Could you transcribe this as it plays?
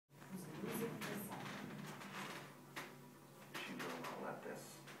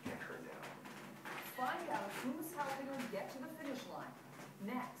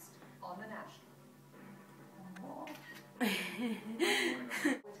Next on the National.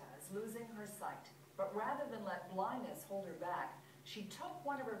 Noella is losing her sight, but rather than let blindness hold her back, she took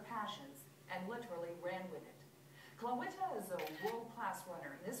one of her passions and literally ran with it. Klawitter is a world-class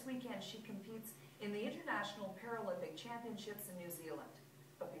runner. This weekend she competes in the International Paralympic Championships in New Zealand.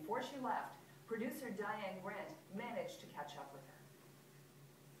 But before she left, producer Diane Grant managed to catch up with her.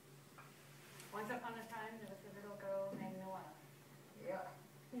 Once upon a time, there was a little girl named Noella. Yeah.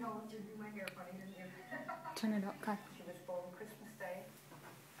 You know, you do my hair funny, didn't you? Turn it up, okay. She was born Christmas Day.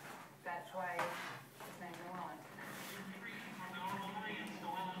 That's why it's named Noella.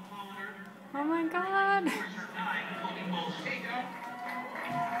 Oh my God.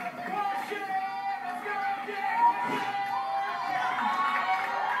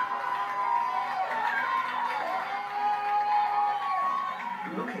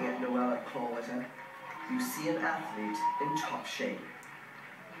 Looking at Noella Klawitter, you see an athlete in top shape,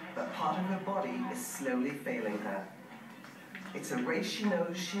 but part of her body is slowly failing her. It's a race she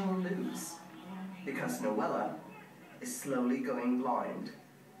knows she will lose, because Noella is slowly going blind.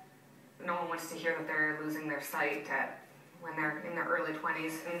 No one wants to hear that they're losing their sight when they're in their early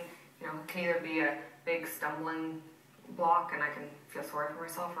 20s, and you know, it can either be a big stumbling block and I can feel sorry for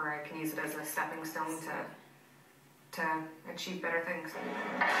myself, or I can use it as a stepping stone to achieve better things.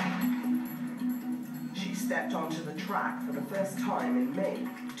 She stepped onto the track for the first time in May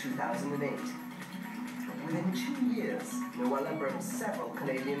 2008. Within 2 years, Noella broke several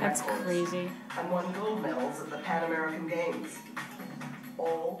Canadian That's records crazy. and won gold medals at the Pan American Games,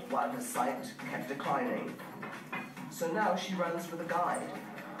 all while her sight kept declining. So now she runs with a guide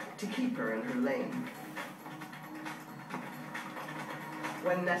to keep her in her lane.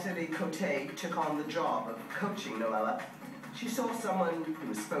 When Natalie Cote took on the job of coaching Noella, she saw someone who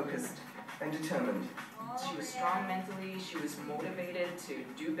was focused and determined. She was strong mentally, she was motivated to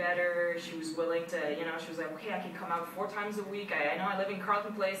do better, she was willing to, you know, she was like, okay, I can come out 4 times a week, I know I live in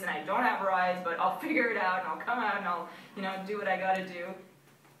Carleton Place and I don't have rides, but I'll figure it out and I'll come out and I'll, you know, do what I gotta do.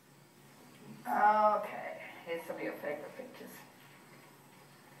 Okay, here's some of your favorite pictures.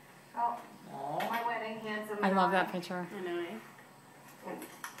 Oh, my wedding, handsome. I love that picture. I know, eh?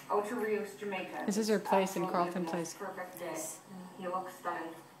 Ocho Rios, Jamaica. This is her place in Absolutely Carleton the Place. most perfect day. He looks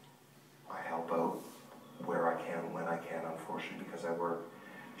stunning. I help out where I can, when I can, unfortunately, because I work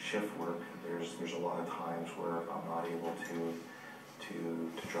shift work. There's a lot of times where I'm not able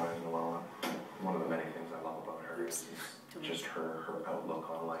to drive Noella. One of the many things I love about her is just her outlook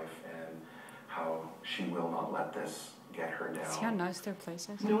on life and how she will not let this get her down. See how nice their place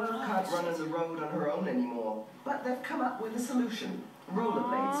is? Noella can't run on the road on her own anymore, but they've come up with a solution.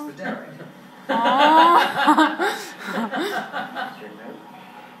 Rollerblades for Derek.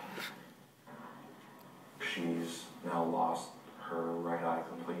 She's now lost her right eye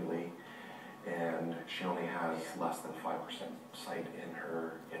completely, and she only has less than 5% sight in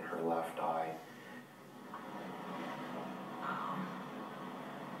her left eye.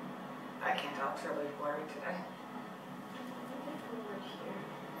 I can't tell, it's really blurry today.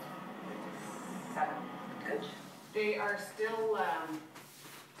 Good. They are still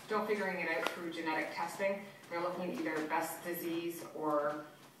figuring it out through genetic testing. They're looking at either Best disease or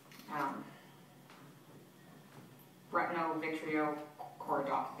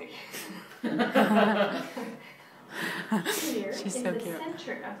retinovitriochoroidopathy. Here She's in so the cute.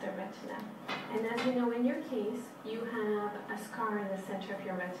 center of the retina. And as you know, in your case, you have a scar in the center of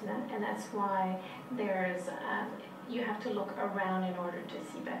your retina, and that's why there's you have to look around in order to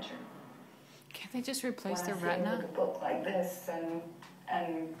see better. Can't they just replace When their I see retina? a book like this and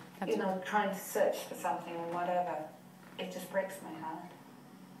you know, trying to search for something and whatever, it just breaks my heart.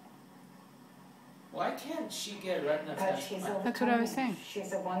 Why can't she get a retina But test? she's That's what I was saying.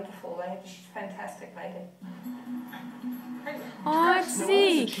 She's a wonderful lady. She's a fantastic lady. Oh, Noella's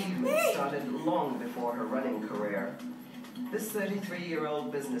see. achievement started long before her running career. This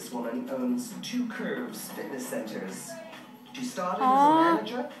 33-year-old businesswoman owns 2 Curves fitness centers. She started as a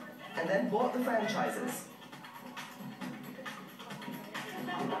manager and then bought the franchises.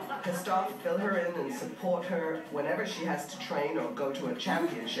 Her staff fill her in and support her whenever she has to train or go to a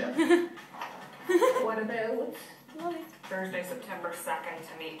championship. What about Thursday, September 2nd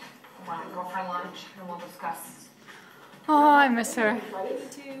to meet. We'll go for lunch and we'll discuss. Oh, I miss her.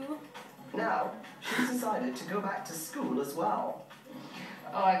 Now, she's decided to go back to school as well.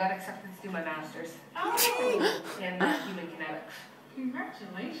 Oh, I got accepted to do my master's in human kinetics.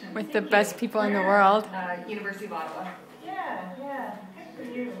 Congratulations. With the best people in the world. University of Ottawa. Yeah. Good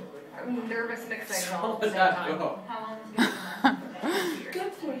for you. I'm nervous and excited all How at the did same that time. go? How long is it?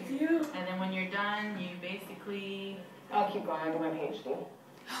 Good for you. And then when you're done, you basically I'll keep going. I'll do my PhD.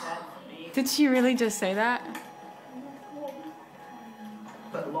 Did she really just say that?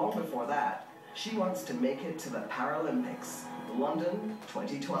 But long before that, she wants to make it to the Paralympics, London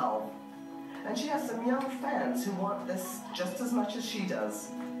 2012. And she has some young fans who want this just as much as she does.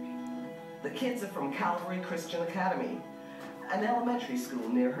 The kids are from Calvary Christian Academy, an elementary school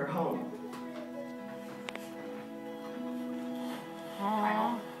near her home. I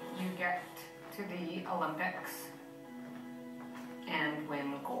hope you get to the Olympics and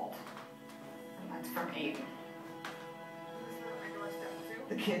win gold. And that's from Aiden.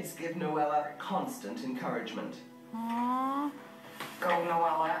 The kids give Noella constant encouragement. Aww. Go,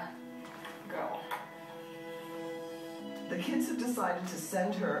 Noella. Go. The kids have decided to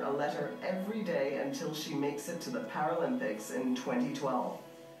send her a letter every day until she makes it to the Paralympics in 2012.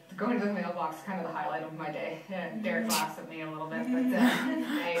 Going to the mailbox is kind of the highlight of my day. Derek laughs at me a little bit, but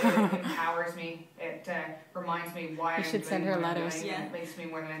it empowers me. It reminds me why You should send her letters. Yeah. It makes me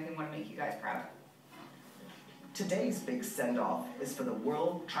more than anything want to make you guys proud. Today's big send-off is for the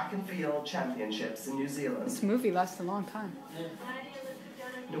World Track and Field Championships in New Zealand. This movie lasts a long time.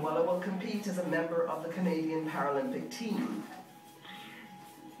 Noella will compete as a member of the Canadian Paralympic team.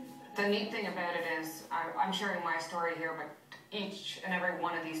 The neat thing about it is, I'm sharing my story here, but each and every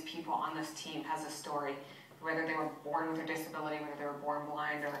one of these people on this team has a story. Whether they were born with a disability, whether they were born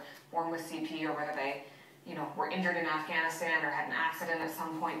blind, or born with CP, or whether they, were injured in Afghanistan or had an accident at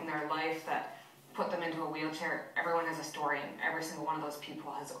some point in their life that put them into a wheelchair. Everyone has a story, and every single one of those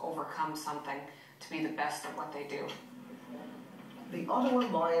people has overcome something to be the best at what they do. The Ottawa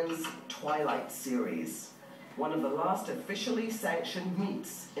Lions Twilight Series, one of the last officially sanctioned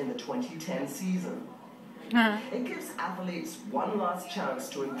meets in the 2010 season. It gives athletes one last chance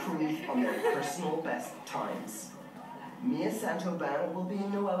to improve on their personal best times. Mia Saint-Aubin will be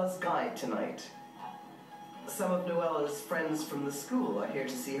Noella's guide tonight. Some of Noella's friends from the school are here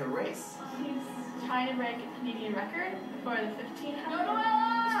to see her race. He's trying to break a Canadian record for the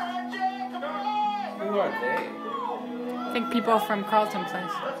 1500. Who are they? I think people from Carleton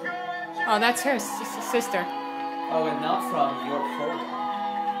Place. Oh, that's her sister. Oh, and not from your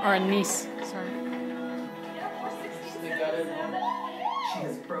program. Or a niece. Sorry. They got it wrong. She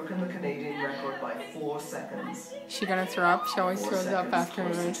has broken the Canadian record by 4 seconds. She gonna throw up? She always 4 throws up seconds after a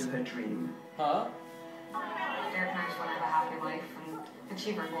closer race. to her dream. Huh? Derek and I just want to have a happy life and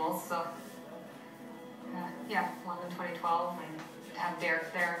achieve our goals, so yeah, London 2012, and to have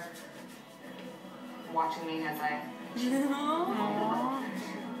Derek there watching me as I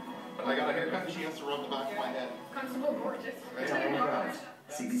When I got a haircut, she has to rub the back of my head. Constable gorgeous. Diana Grant,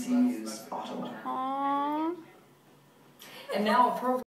 CBC News, Ottawa. Aww. And now a program.